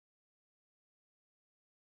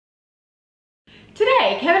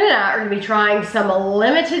Today, Kevin and I are going to be trying some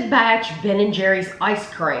limited batch Ben & Jerry's ice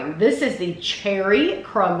cream. This is the cherry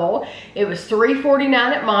crumble. It was $3.49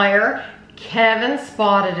 at Meijer. Kevin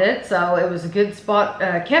spotted it, so it was a good spot.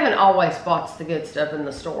 Kevin always spots the good stuff in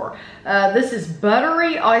the store. This is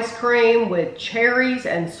buttery ice cream with cherries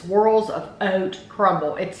and swirls of oat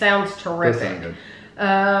crumble. It sounds terrific.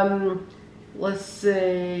 Let's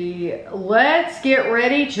see. Let's get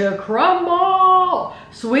ready to crumble.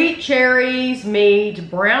 Sweet cherries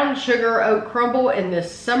meet brown sugar oat crumble in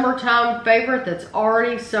this summertime favorite that's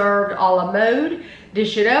already served a la mode.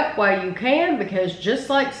 Dish it up while you can, because just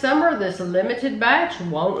like summer, this limited batch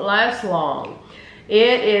won't last long.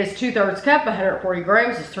 It is 2/3 cup, 140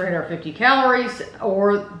 grams, it's 350 calories,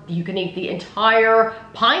 or you can eat the entire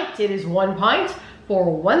pint. It is 1 pint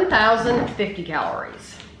for 1,050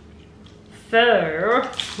 calories. So,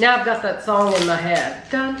 now I've got that song in my head.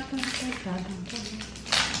 Dun, dun, dun, dun, dun, dun.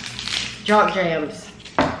 Jock Jams.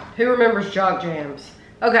 Who remembers Jock Jams?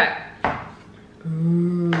 Okay.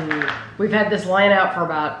 Ooh. We've had this laying out for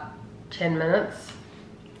about 10 minutes.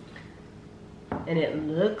 And it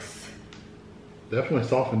looks... definitely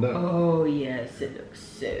softened up. Oh yes, it looks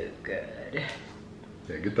so good.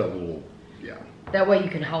 Yeah, get that little, That way you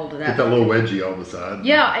can hold it out. Get that little wedgie on the side.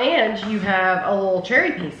 Yeah, and you have a little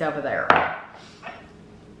cherry piece over there.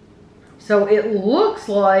 So it looks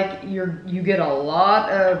like you get a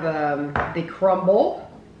lot of the crumble.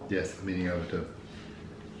 Yes, I'm eating over too.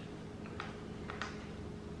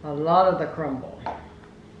 A lot of the crumble.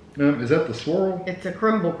 Is that the swirl? It's a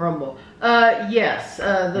crumble. Yes,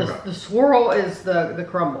 the swirl is the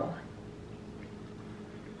crumble.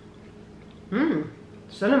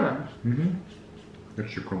 Cinnamon.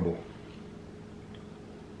 That's your crumble.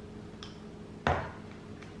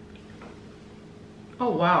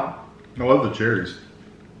 Oh wow. I love the cherries.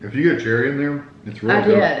 If you get cherry in there, it's really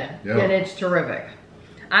good. I did, and it's terrific.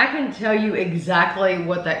 I can tell you exactly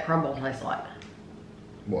what that crumble tastes like.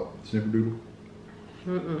 What, snickerdoodle?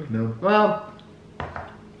 No? Well,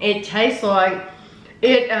 it tastes like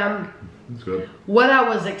it. It's good. What I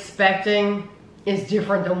was expecting is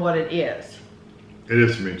different than what it is. It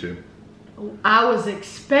is for me too. I was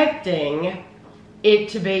expecting it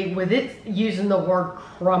to be, with it using the word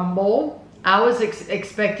crumble, I was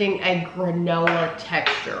expecting a granola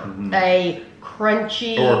texture, a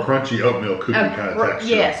crunchy... or a crunchy oatmeal cookie kind of texture.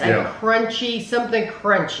 Yes, a crunchy, something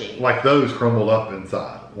crunchy. Like those crumbled up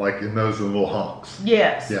inside, like in those little hunks.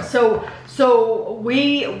 Yes. Yeah. So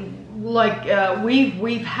we,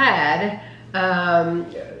 we've had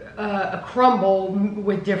a crumble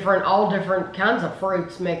with all different kinds of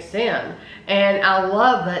fruits mixed in, and I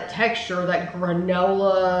love that texture, that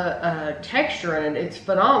granola texture in it. It's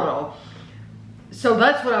phenomenal. So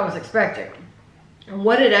that's what I was expecting.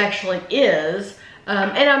 What it actually is,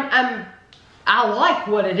 and I like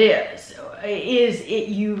what it is.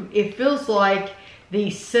 It feels like the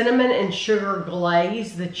cinnamon and sugar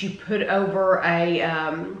glaze that you put over a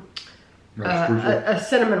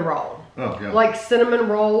cinnamon roll. Oh, yeah. Like cinnamon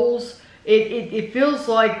rolls. It feels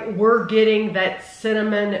like we're getting that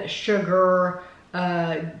cinnamon sugar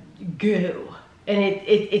goo. And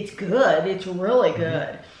it's good. It's really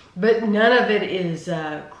good. But none of it is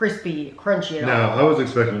crispy, crunchy at all. No, I was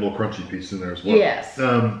expecting a little crunchy piece in there as well. Yes.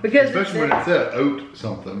 Because especially when it said oat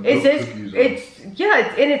something. It's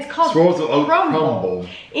called swirls of oat crumble.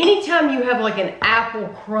 Anytime you have like an apple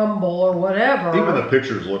crumble or whatever. Even the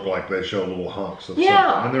pictures look like they show little hunks of something.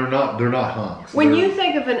 And they're not hunks. When you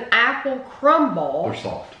think of an apple crumble, they're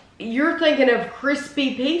soft. You're thinking of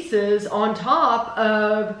crispy pieces on top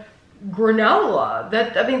of granola.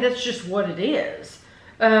 That's just what it is.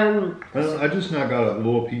 I just now got a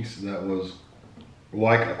little piece that was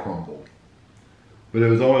like a crumble, but it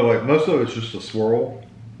was only like, most of it's just a swirl.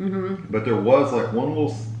 But there was like one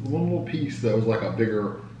little piece that was like a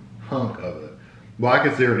bigger hunk of it. Well, I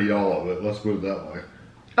consider to eat all of it. Let's put it that way.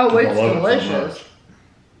 Oh, it's delicious.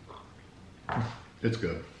 It's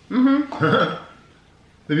good. If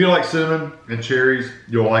you like cinnamon and cherries,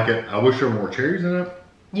 you'll like it. I wish there were more cherries in it.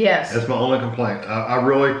 Yes. That's my only complaint.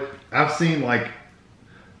 I've seen like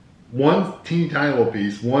one teeny tiny little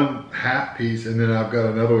piece, one half piece, and then I've got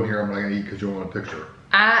another one here I'm not gonna eat because you want a picture.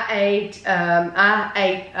 I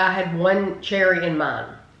had one cherry in mine.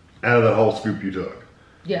 Out of that whole scoop you took.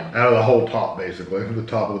 Yeah. Out of the whole top, basically, from the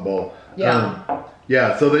top of the bowl. Yeah.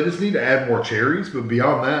 Yeah, so they just need to add more cherries, but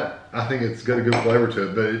beyond that, I think it's got a good flavor to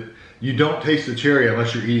it. But you don't taste the cherry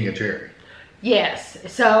unless you're eating a cherry. Yes.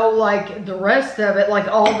 So, like, the rest of it, like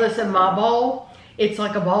all this in my bowl, it's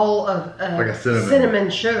like a bowl of like a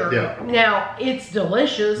cinnamon sugar. Yeah. Now, it's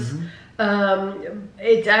delicious.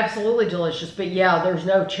 It's absolutely delicious, but yeah, there's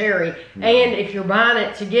no cherry. And if you're buying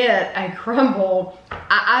it to get a crumble,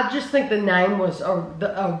 I just think the name was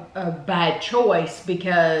a bad choice,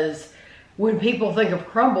 because when people think of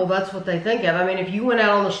crumble, that's what they think of. I mean, if you went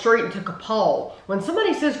out on the street and took a poll, when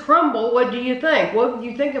somebody says crumble, what do you think? Well,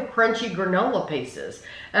 you think of crunchy granola pieces.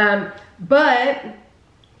 But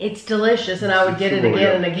it's delicious, and I would get it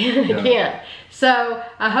again and again and again. So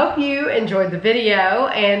I hope you enjoyed the video,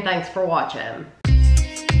 and thanks for watching.